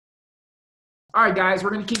All right, guys,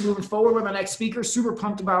 we're going to keep moving forward with my next speaker. Super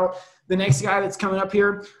pumped about the next guy that's coming up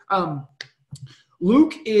here.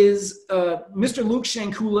 Luke is Mr. Luke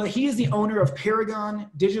Shankula. He is the owner of Paragon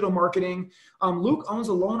Digital Marketing. Luke owns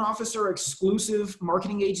a loan officer exclusive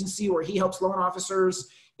marketing agency where he helps loan officers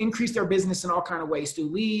increase their business in all kinds of ways, through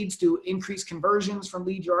leads, to increase conversions from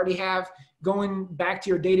leads you already have, going back to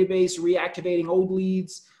your database, reactivating old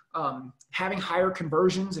leads, having higher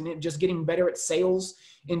conversions, and just getting better at sales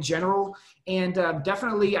in general. And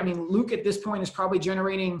definitely, I mean, Luke at this point is probably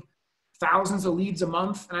generating thousands of leads a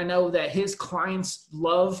month. And I know that his clients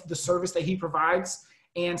love the service that he provides.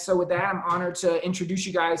 And so with that, I'm honored to introduce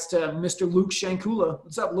you guys to Mr. Luke Shankula.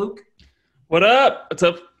 What's up, Luke? What up? What's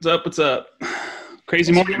up? What's up? What's up?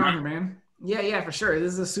 Crazy morning, man. Yeah, for sure.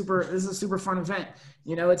 This is a super fun event.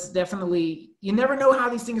 You know, it's definitely, you never know how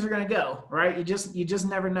these things are going to go, right? You just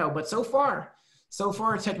never know. But so far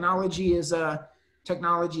technology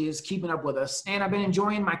is keeping up with us. And I've been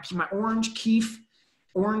enjoying my Orange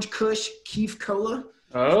Kush Keef Cola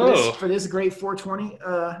for this great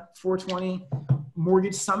 420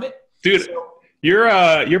 mortgage summit. Dude, so,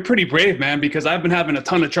 you're pretty brave, man, because I've been having a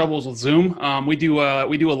ton of troubles with Zoom. We do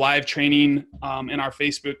a live training in our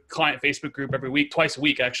client Facebook group every week, twice a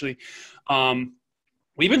week actually.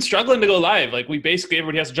 We've been struggling to go live. Like,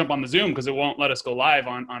 everybody has to jump on the Zoom because it won't let us go live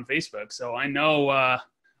on Facebook. So I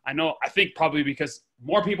think probably because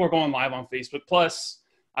more people are going live on Facebook. Plus,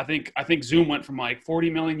 I think Zoom went from like 40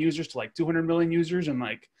 million users to like 200 million users in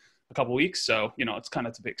like a couple of weeks. So, you know, it's kind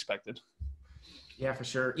of to be expected. Yeah, for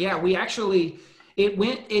sure. Yeah, we actually,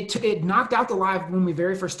 it knocked out the live when we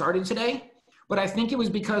very first started today, but I think it was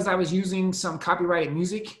because I was using some copyrighted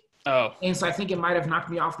music. Oh. And so I think it might have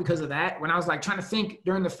knocked me off because of that. When I was like trying to think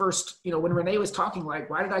during the first, you know, when Renee was talking, like,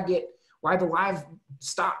 why did the live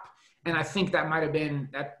stop? And I think that might have been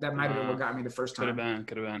what got me the first time.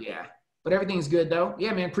 Could have been. Yeah. But everything's good though.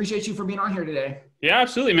 Yeah, man. Appreciate you for being on here today. Yeah,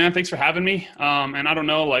 absolutely, man. Thanks for having me. And I don't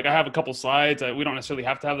know, like, I have a couple slides. We don't necessarily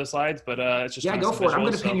have to have the slides, but it's just, yeah, go for it. I'm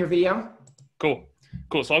going to pin your video. Cool.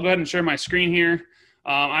 So I'll go ahead and share my screen here.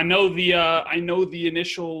 I know the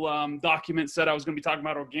initial document said I was going to be talking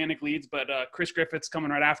about organic leads, but Chris Griffith's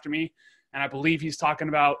coming right after me, and I believe he's talking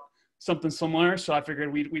about something similar. So I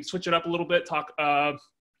figured we'd switch it up a little bit, talk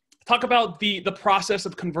about the process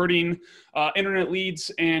of converting internet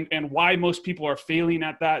leads and why most people are failing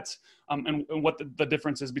at that, and what the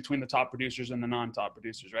difference is between the top producers and the non-top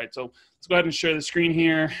producers, right? So let's go ahead and share the screen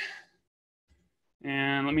here,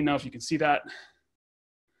 and let me know if you can see that.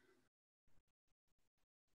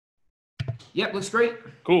 Yep, looks great.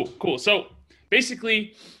 Cool. So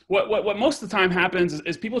basically, what most of the time happens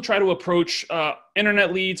is people try to approach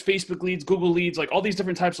internet leads, Facebook leads, Google leads, like all these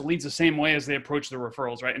different types of leads the same way as they approach the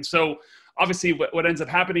referrals, right? And so obviously what ends up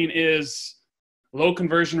happening is low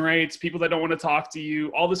conversion rates, people that don't want to talk to you,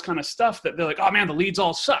 all this kind of stuff that they're like, oh man, the leads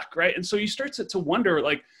all suck, right? And so you start to wonder,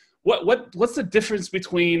 like, what's the difference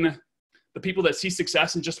between the people that see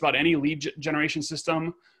success in just about any lead generation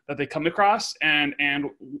system that they come across, and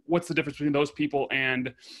what's the difference between those people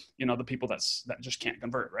and, you know, the people that just can't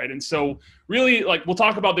convert, right? And so really, like, we'll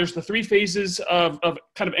talk about, there's the three phases of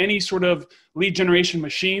kind of any sort of lead generation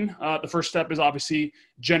machine. The first step is obviously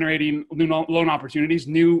generating new loan opportunities,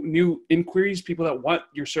 new inquiries, people that want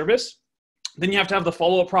your service. Then you have to have the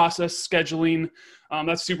follow-up process, scheduling.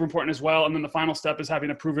 That's super important as well. And then the final step is having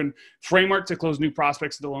a proven framework to close new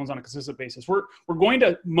prospects into loans on a consistent basis. We're going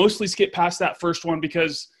to mostly skip past that first one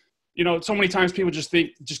because, you know, so many times people just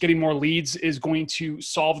think just getting more leads is going to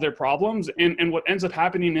solve their problems. And what ends up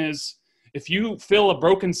happening is, if you fill a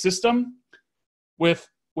broken system with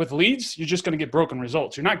leads, you're just going to get broken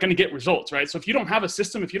results. You're not going to get results, right? So if you don't have a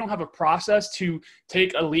system, if you don't have a process to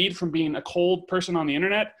take a lead from being a cold person on the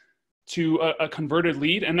internet to a converted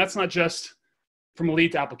lead, and that's not just from a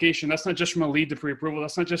lead to application, that's not just from a lead to pre-approval,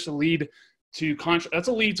 that's not just a lead to contract, that's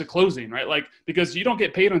a lead to closing, right? Like, because you don't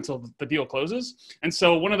get paid until the deal closes. And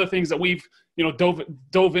so one of the things that we've, you know,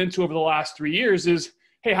 dove into over the last 3 years is,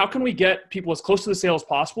 hey, how can we get people as close to the sale as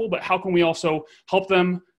possible, but how can we also help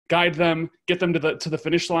them, guide them, get them to the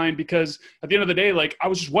finish line? Because at the end of the day, like, I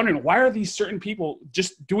was just wondering, why are these certain people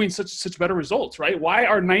just doing such better results, right? Why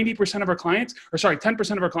are 10% of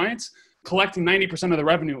our clients collecting 90% of the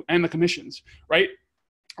revenue and the commissions, right?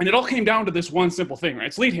 And it all came down to this one simple thing, right?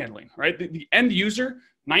 It's lead handling, right? The end user,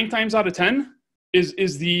 9 times out of 10,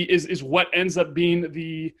 is what ends up being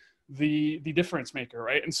the difference maker,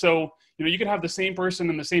 right? And so, you know, you could have the same person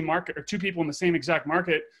in the same market, or two people in the same exact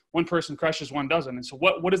market. One person crushes, one doesn't. And so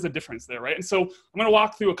what is the difference there, right? And so I'm going to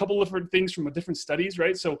walk through a couple of different things from different studies,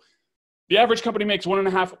 right? So the average company makes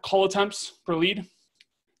 1.5 call attempts per lead.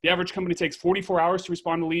 The average company takes 44 hours to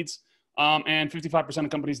respond to leads. And 55%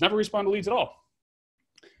 of companies never respond to leads at all.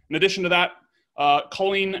 In addition to that,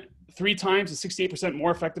 calling 3 times is 68%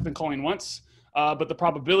 more effective than calling once. But the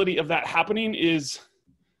probability of that happening is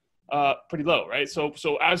pretty low, right? So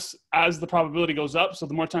as the probability goes up, so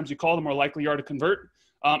the more times you call, the more likely you are to convert.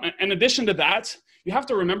 And in addition to that, you have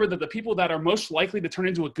to remember that the people that are most likely to turn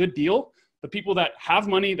into a good deal, the people that have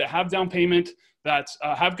money, that have down payment, that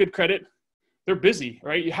have good credit, they're busy,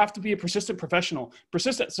 right? You have to be a persistent professional.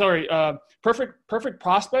 Perfect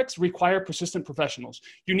prospects require persistent professionals.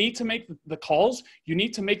 You need to make the calls, you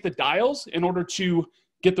need to make the dials in order to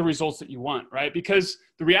get the results that you want, right? Because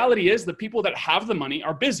the reality is the people that have the money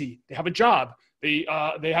are busy. They have a job. They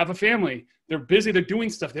have a family. They're busy. They're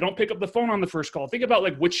doing stuff. They don't pick up the phone on the first call. Think about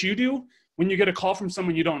like what you do when you get a call from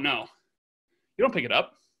someone you don't know. You don't pick it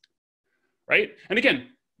up, right? And again,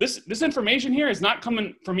 this information here is not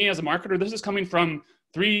coming from me as a marketer. This is coming from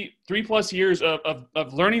three plus years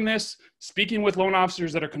of learning this, speaking with loan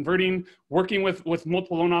officers that are converting, working with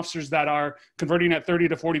multiple loan officers that are converting at 30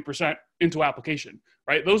 to 40% into application,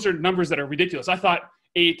 right? Those are numbers that are ridiculous. I thought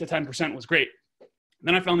 8 to 10% was great.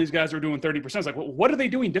 Then I found these guys were doing 30%. It's like, well, what are they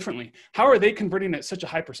doing differently? How are they converting at such a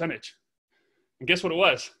high percentage? And guess what it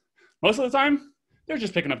was? Most of the time, they're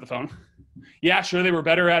just picking up the phone. Yeah, sure, they were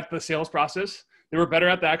better at the sales process. They were better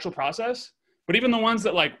at the actual process. But even the ones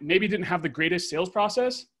that like maybe didn't have the greatest sales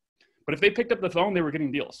process, but if they picked up the phone, they were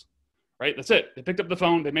getting deals, right? That's it. They picked up the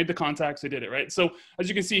phone, they made the contacts, they did it, right? So as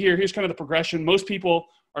you can see here, here's kind of the progression. Most people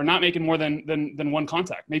are not making more than 1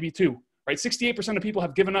 contact, maybe 2, right? 68% of people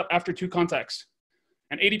have given up after 2 contacts,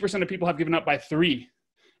 and 80% of people have given up by 3.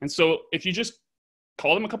 And so if you just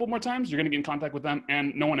call them a couple more times, you're going to get in contact with them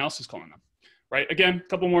and no one else is calling them. Right? Again, a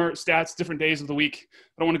couple more stats, different days of the week. I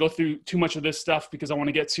don't want to go through too much of this stuff because I want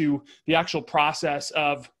to get to the actual process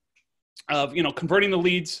of converting the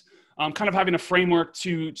leads, kind of having a framework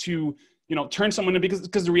to turn someone in,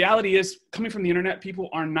 because the reality is coming from the internet, people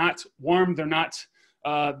are not warm. They're not,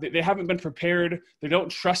 they haven't been prepared. They don't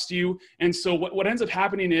trust you. And so what ends up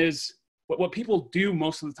happening is what people do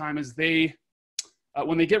most of the time is they,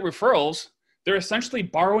 when they get referrals, they're essentially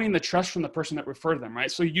borrowing the trust from the person that referred them,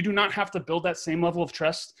 right? So you do not have to build that same level of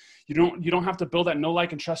trust. You don't have to build that know,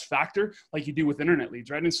 like, and trust factor like you do with internet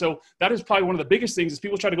leads, right? And so that is probably one of the biggest things is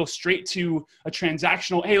people try to go straight to a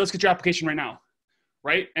transactional, hey, let's get your application right now,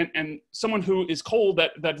 right? And someone who is cold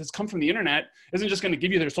that has come from the internet isn't just going to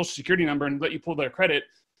give you their social security number and let you pull their credit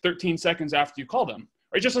 13 seconds after you call them.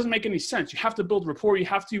 Right? It just doesn't make any sense. You have to build rapport. You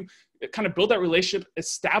have to kind of build that relationship,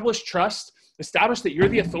 establish trust, establish that you're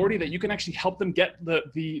the authority, that you can actually help them get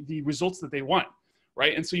the results that they want,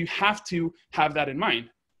 right? And so you have to have that in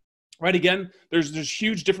mind, right? Again, there's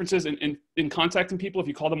huge differences in contacting people if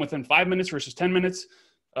you call them within 5 minutes versus 10 minutes,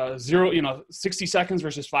 60 seconds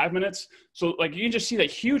versus 5 minutes. So like you can just see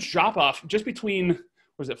that huge drop off just between,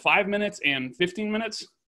 5 minutes and 15 minutes?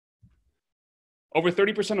 Over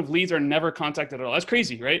 30% of leads are never contacted at all. That's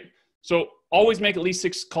crazy, right? So always make at least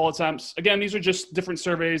 6 call attempts. Again, these are just different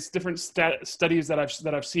surveys, different studies that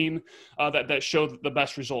I've seen that show the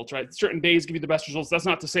best results, right? Certain days give you the best results. That's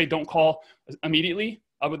not to say don't call immediately,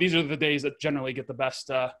 but these are the days that generally get the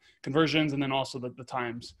best conversions, and then also the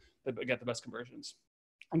times that get the best conversions.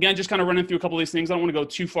 Again, just kind of running through a couple of these things. I don't want to go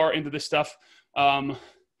too far into this stuff.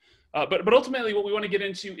 But ultimately what we want to get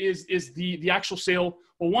into is the actual sale.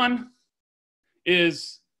 Well, one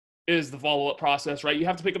is the follow-up process, right? You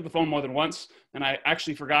have to pick up the phone more than once. And I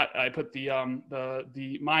actually forgot, I put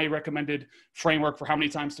my recommended framework for how many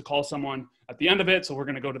times to call someone at the end of it. So we're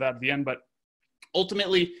going to go to that at the end. But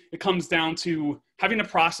ultimately, it comes down to having a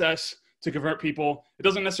process to convert people. It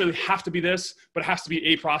doesn't necessarily have to be this, but it has to be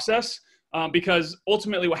a process. Because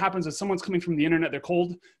ultimately what happens is someone's coming from the internet, they're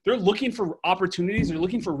cold, they're looking for opportunities, they're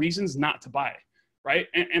looking for reasons not to buy, right?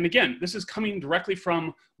 And again, this is coming directly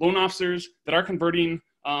from loan officers that are converting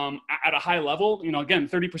at a high level. Again,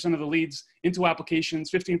 30% of the leads into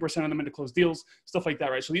applications, 15% of them into closed deals, stuff like that,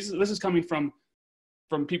 right? So this is coming from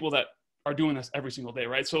people that are doing this every single day,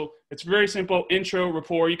 right? So it's very simple. Intro,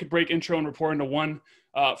 rapport. You could break intro and rapport into one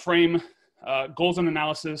frame, goals and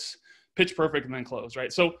analysis, pitch perfect, and then close,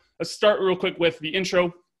 right? So let's start real quick with the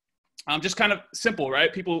intro. Just kind of simple,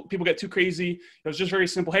 right? People get too crazy. It was just very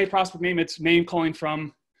simple. Hey, prospect name, it's name calling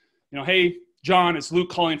from, hey, John, it's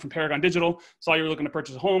Luke calling from Paragon Digital. Saw you were looking to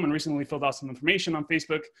purchase a home and recently filled out some information on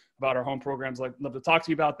Facebook about our home programs. I'd love to talk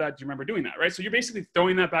to you about that. Do you remember doing that, right? So you're basically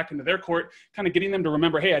throwing that back into their court, kind of getting them to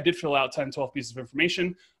remember, hey, I did fill out 10, 12 pieces of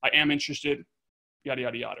information. I am interested, yada,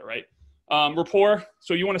 yada, yada, right? Rapport.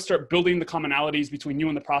 So you want to start building the commonalities between you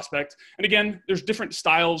and the prospect. And again, there's different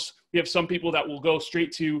styles. We have some people that will go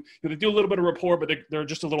straight to, they do a little bit of rapport, but they're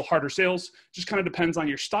just a little harder sales. Just kind of depends on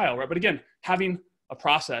your style, right? But again, having a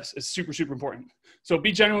process is super, super important. So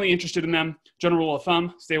be generally interested in them. General rule of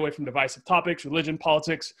thumb, stay away from divisive topics, religion,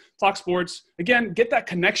 politics, talk sports. Again, get that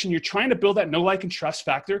connection. You're trying to build that know, like, and trust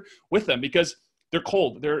factor with them because they're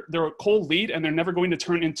cold. They're a cold lead, and they're never going to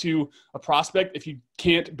turn into a prospect if you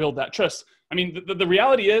can't build that trust. I mean, the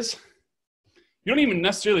reality is you don't even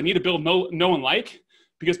necessarily need to build know and like,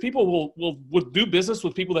 because people will do business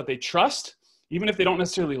with people that they trust, even if they don't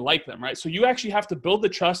necessarily like them, right? So you actually have to build the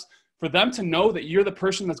trust for them to know that you're the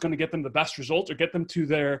person that's going to get them the best results or get them to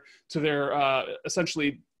their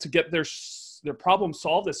essentially to get their problem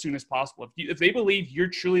solved as soon as possible. If they believe you're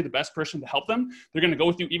truly the best person to help them, they're going to go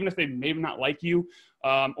with you, even if they maybe not like you,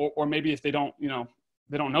 or maybe if they don't,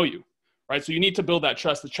 they don't know you, right? So you need to build that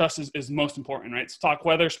trust. The trust is most important, right? So talk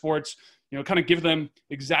weather, sports, kind of give them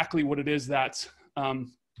exactly what it is that you're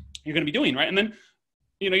going to be doing, right? And then,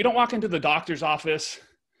 you don't walk into the doctor's office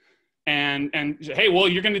and hey, well,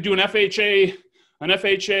 you're going to do an FHA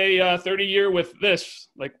 30-year with this.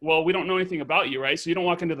 Like, well, we don't know anything about you, right? So you don't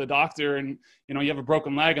walk into the doctor and, you have a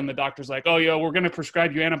broken leg and the doctor's like, oh, yeah, we're going to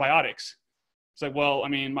prescribe you antibiotics. It's like, well, I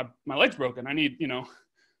mean, my leg's broken. I need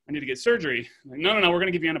to get surgery. Like, no, we're going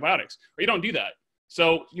to give you antibiotics. Or you don't do that.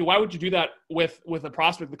 So why would you do that with a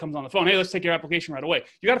prospect that comes on the phone? Hey, let's take your application right away.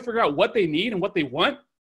 You got to figure out what they need and what they want.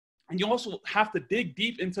 And you also have to dig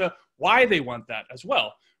deep into why they want that as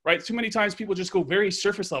well, right? Too many times people just go very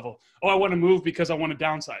surface level. Oh, I want to move because I want to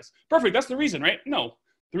downsize. Perfect. That's the reason, right? No,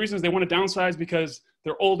 the reason is they want to downsize because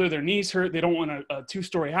they're older, their knees hurt. They don't want a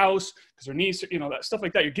 2-story house because their knees, that stuff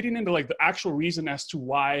like that. You're getting into like the actual reason as to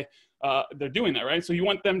why they're doing that, right? So you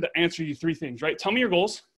want them to answer you 3 things, right? Tell me your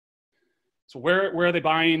goals. So where are they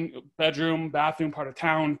buying? Bedroom, bathroom, part of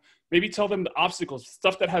town? Maybe tell them the obstacles,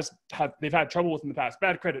 stuff that they've had trouble with in the past,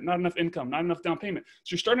 bad credit, not enough income, not enough down payment.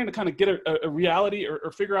 So you're starting to kind of get a reality or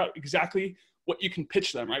figure out exactly what you can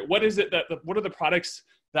pitch them, right? What is it what are the products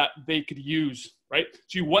that they could use, right?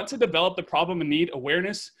 So you want to develop the problem and need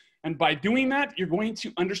awareness. And by doing that, you're going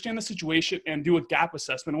to understand the situation and do a gap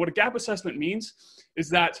assessment. And what a gap assessment means is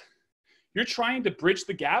that you're trying to bridge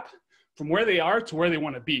the gap from where they are to where they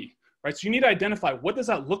want to be, right? So you need to identify, what does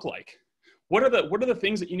that look like? What are the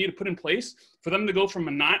things that you need to put in place for them to go from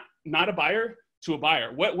a not a buyer to a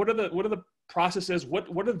buyer? What are the processes?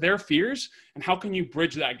 What are their fears, and how can you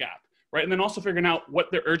bridge that gap, right? And then also figuring out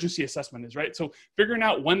what their urgency assessment is, right? So figuring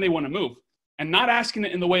out when they want to move and not asking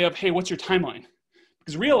it in the way of, hey, what's your timeline?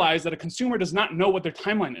 Because realize that a consumer does not know what their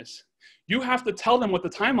timeline is. You have to tell them what the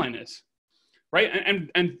timeline is, right?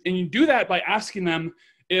 And you do that by asking them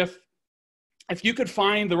if you could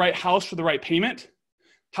find the right house for the right payment,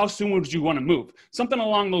 how soon would you want to move? Something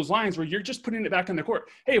along those lines where you're just putting it back in the court.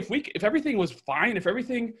 Hey, if everything was fine, if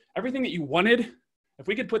everything that you wanted, if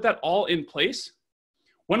we could put that all in place,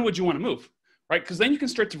 when would you want to move, right? Because then you can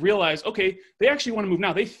start to realize, okay, they actually want to move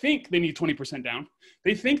now. They think they need 20% down.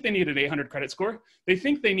 They think they need an 800 credit score. They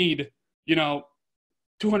think they need,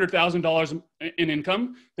 $200,000 in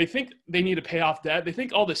income. They think they need to pay off debt. They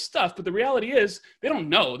think all this stuff, but the reality is they don't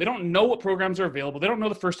know. They don't know what programs are available. They don't know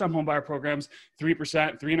the first-time homebuyer programs,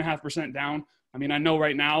 3%, 3.5% down. I mean, I know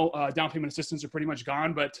right now down payment assistance are pretty much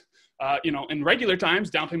gone, but in regular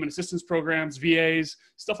times, down payment assistance programs, VAs,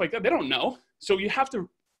 stuff like that, they don't know. So you have to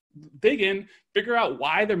dig in, figure out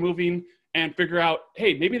why they're moving, and figure out,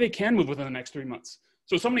 hey, maybe they can move within the next 3 months.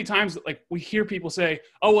 So many times, like, we hear people say,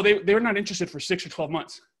 oh, well, they're not interested for 6 or 12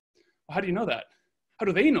 months. Well, how do you know that? How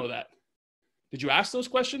do they know that? Did you ask those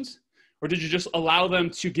questions? Or did you just allow them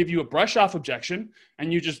to give you a brush off objection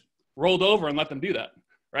and you just rolled over and let them do that,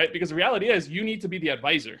 right? Because the reality is you need to be the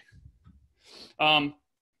advisor. Then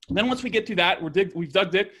once we get to that, we've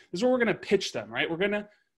dug deep. This is where we're going to pitch them, right? We're going to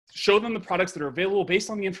show them the products that are available based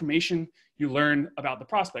on the information you learn about the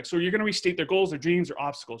prospect. So you're going to restate their goals, their dreams, their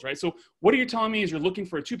obstacles, right? So what are you telling me is you're looking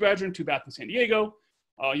for a 2-bedroom, 2-bath in San Diego.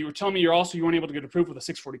 You were telling me you weren't able to get approved with a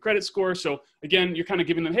 640 credit score. So again, you're kind of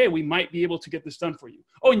giving them, hey, we might be able to get this done for you.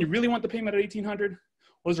 Oh, and you really want the payment at $1,800? Well,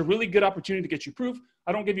 there's a really good opportunity to get you approved.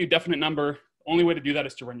 I don't give you a definite number. The only way to do that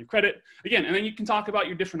is to run your credit. Again, and then you can talk about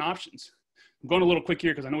your different options. I'm going a little quick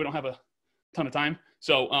here because I know we don't have a ton of time.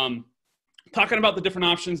 So talking about the different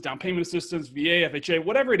options, down payment assistance, VA, FHA,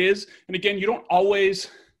 whatever it is. And again, you don't always,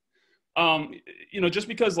 just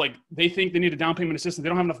because like they think they need a down payment assistance, they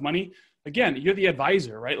don't have enough money, again, you're the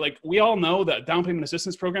advisor, right? Like we all know that down payment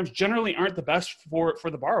assistance programs generally aren't the best for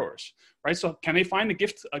the borrowers, right? So can they find a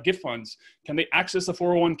gift funds? Can they access a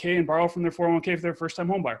 401k and borrow from their 401k for their first time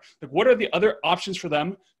home buyer? Like what are the other options for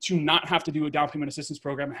them to not have to do a down payment assistance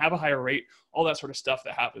program and have a higher rate, all that sort of stuff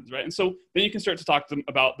that happens, right? And so then you can start to talk to them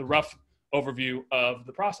about the rough overview of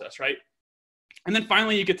the process, right? And then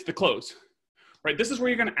finally you get to the close, right? This is where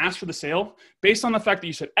you're going to ask for the sale based on the fact that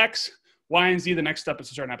you said X, Y, and Z. The next step is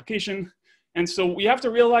to start an application. And so we have to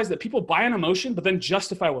realize that people buy an emotion, but then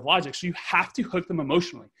justify with logic. So you have to hook them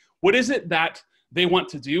emotionally. What is it that they want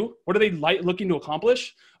to do? What are they looking to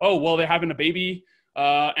accomplish? Oh, well, they're having a baby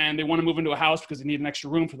and they want to move into a house because they need an extra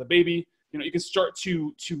room for the baby. You know, you can start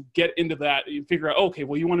to get into that. You figure out, okay,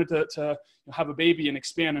 well, you wanted to have a baby and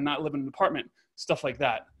expand and not live in an apartment, stuff like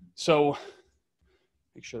that. So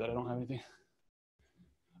make sure that I don't have anything.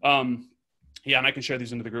 Yeah, and I can share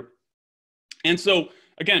these into the group. And so,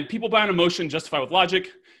 again, people buy on emotion, justify with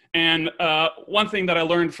logic. And one thing that I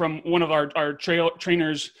learned from one of our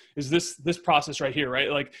trainers is this process right here,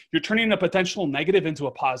 right? Like you're turning a potential negative into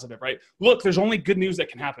a positive, right? Look, there's only good news that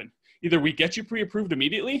can happen. Either we get you pre-approved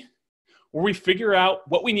immediately or we figure out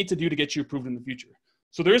what we need to do to get you approved in the future.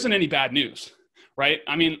 So there isn't any bad news, right?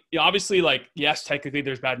 I mean, obviously, like, yes, technically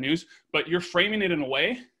there's bad news, but you're framing it in a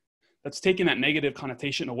way that's taking that negative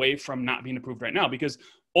connotation away from not being approved right now, because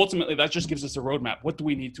ultimately that just gives us a roadmap. What do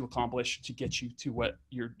we need to accomplish to get you to what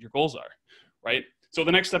your goals are, right? So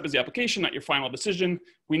the next step is the application, not your final decision.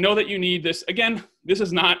 We know that you need this. Again, this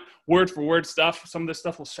is not word for word stuff. Some of this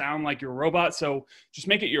stuff will sound like you're a robot. So just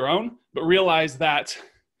make it your own, but realize that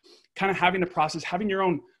kind of having a process, having your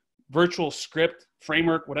own virtual script,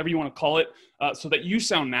 framework, whatever you want to call it, so that you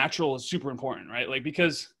sound natural is super important, right? Like,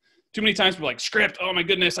 because too many times people are like, script, oh my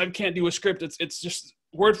goodness, I can't do a script. It's just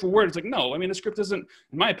word for word. It's like, no, I mean, a script isn't,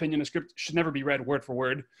 in my opinion, a script should never be read word for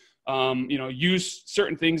word. You know, use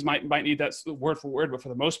certain things might need that word for word, but for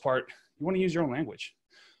the most part, you want to use your own language.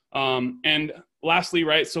 And lastly,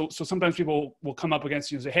 right, so sometimes people will come up against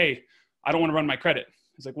you and say, hey, I don't want to run my credit.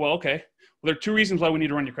 It's like, well, okay. Well, there are two reasons why we need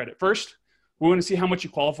to run your credit. First, we want to see how much you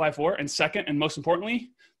qualify for. And second, and most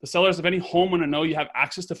importantly, the sellers of any home want to know you have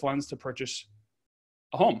access to funds to purchase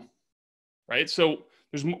a home, right? So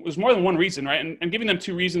there's more than one reason, right? And giving them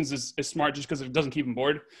two reasons is smart just because it doesn't keep them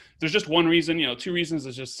bored. If there's just one reason, you know, two reasons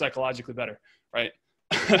is just psychologically better, right?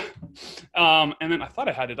 And then I thought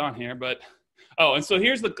I had it on here, but, oh, and so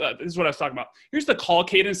here's this is what I was talking about. Here's the call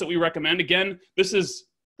cadence that we recommend. Again, this is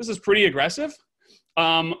pretty aggressive.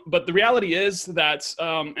 But the reality is that,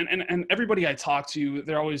 and everybody I talk to,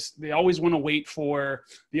 they always want to wait for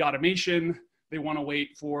the automation. They want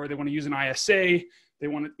to use an ISA. They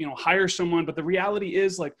want to, hire someone. But the reality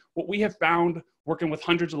is, like, what we have found working with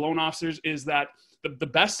hundreds of loan officers is that the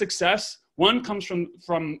best success, one, comes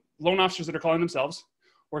from loan officers that are calling themselves,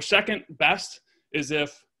 or second best is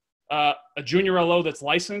if a junior LO that's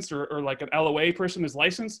licensed or like an LOA person is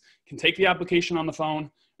licensed can take the application on the phone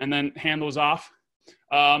and then hand those off.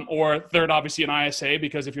 Or third, obviously an ISA,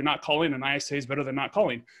 because if you're not calling, an ISA is better than not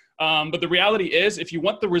calling. But the reality is, if you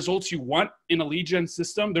want the results you want in a lead gen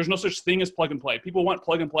system, there's no such thing as plug and play. People want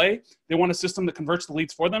plug and play. They want a system that converts the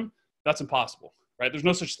leads for them. That's impossible, right? There's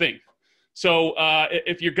no such thing. So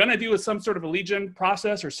if you're going to do some sort of a lead gen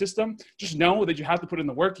process or system, just know that you have to put in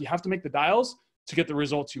the work. You have to make the dials to get the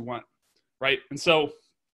results you want, right? And so,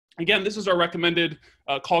 again, this is our recommended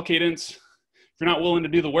call cadence. If you're not willing to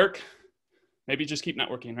do the work, maybe just keep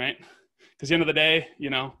networking, right? Because at the end of the day,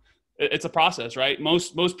 it's a process, right?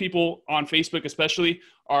 Most people on Facebook especially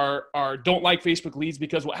don't like Facebook leads,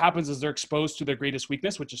 because what happens is they're exposed to their greatest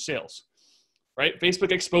weakness, which is sales, right?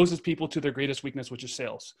 Facebook exposes people to their greatest weakness, which is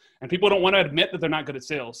sales. And people don't want to admit that they're not good at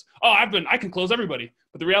sales. Oh, I can close everybody.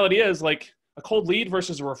 But the reality is, like, a cold lead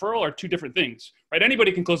versus a referral are two different things, right?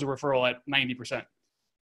 Anybody can close a referral at 90%.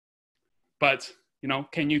 But,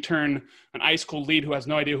 can you turn an ice cold lead who has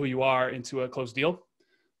no idea who you are into a closed deal?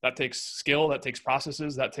 That takes skill, that takes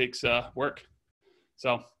processes, that takes work.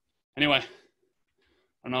 So anyway,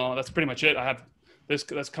 I don't know, that's pretty much it. I have this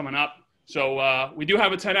that's coming up. So we do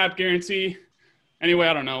have a 10 app guarantee. Anyway,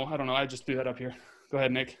 I don't know. I just threw that up here. Go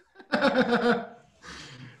ahead, Nick.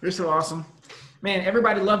 You're so awesome. Man,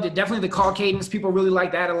 everybody loved it. Definitely the call cadence. People really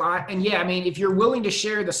like that a lot. And yeah, I mean, if you're willing to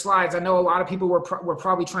share the slides, I know a lot of people were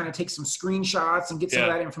probably trying to take some screenshots and get some of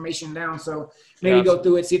that information down. So maybe go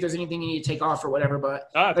through it, see if there's anything you need to take off or whatever. But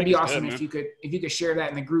that'd be awesome if you could share that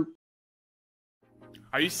in the group.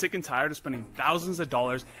 Are you sick and tired of spending thousands of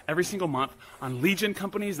dollars every single month on lead gen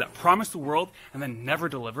companies that promise the world and then never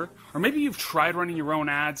deliver? Or maybe you've tried running your own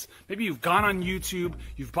ads, maybe you've gone on YouTube,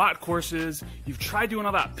 you've bought courses, you've tried doing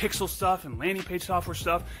all that pixel stuff and landing page software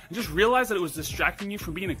stuff, and just realized that it was distracting you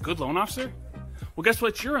from being a good loan officer? Well, guess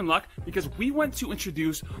what? You're in luck, because we want to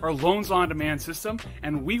introduce our loans on demand system,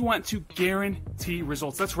 and we want to guarantee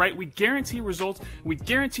results. That's right, we guarantee results. We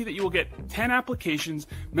guarantee that you will get 10 applications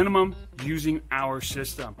minimum using our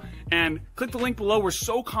system. And click the link below. We're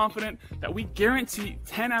so confident that we guarantee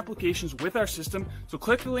 10 applications with our system. So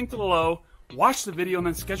click the link below, watch the video, and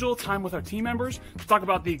then schedule a time with our team members to talk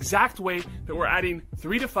about the exact way that we're adding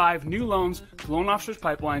 3 to 5 new loans to loan officers'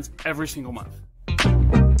 pipelines every single month.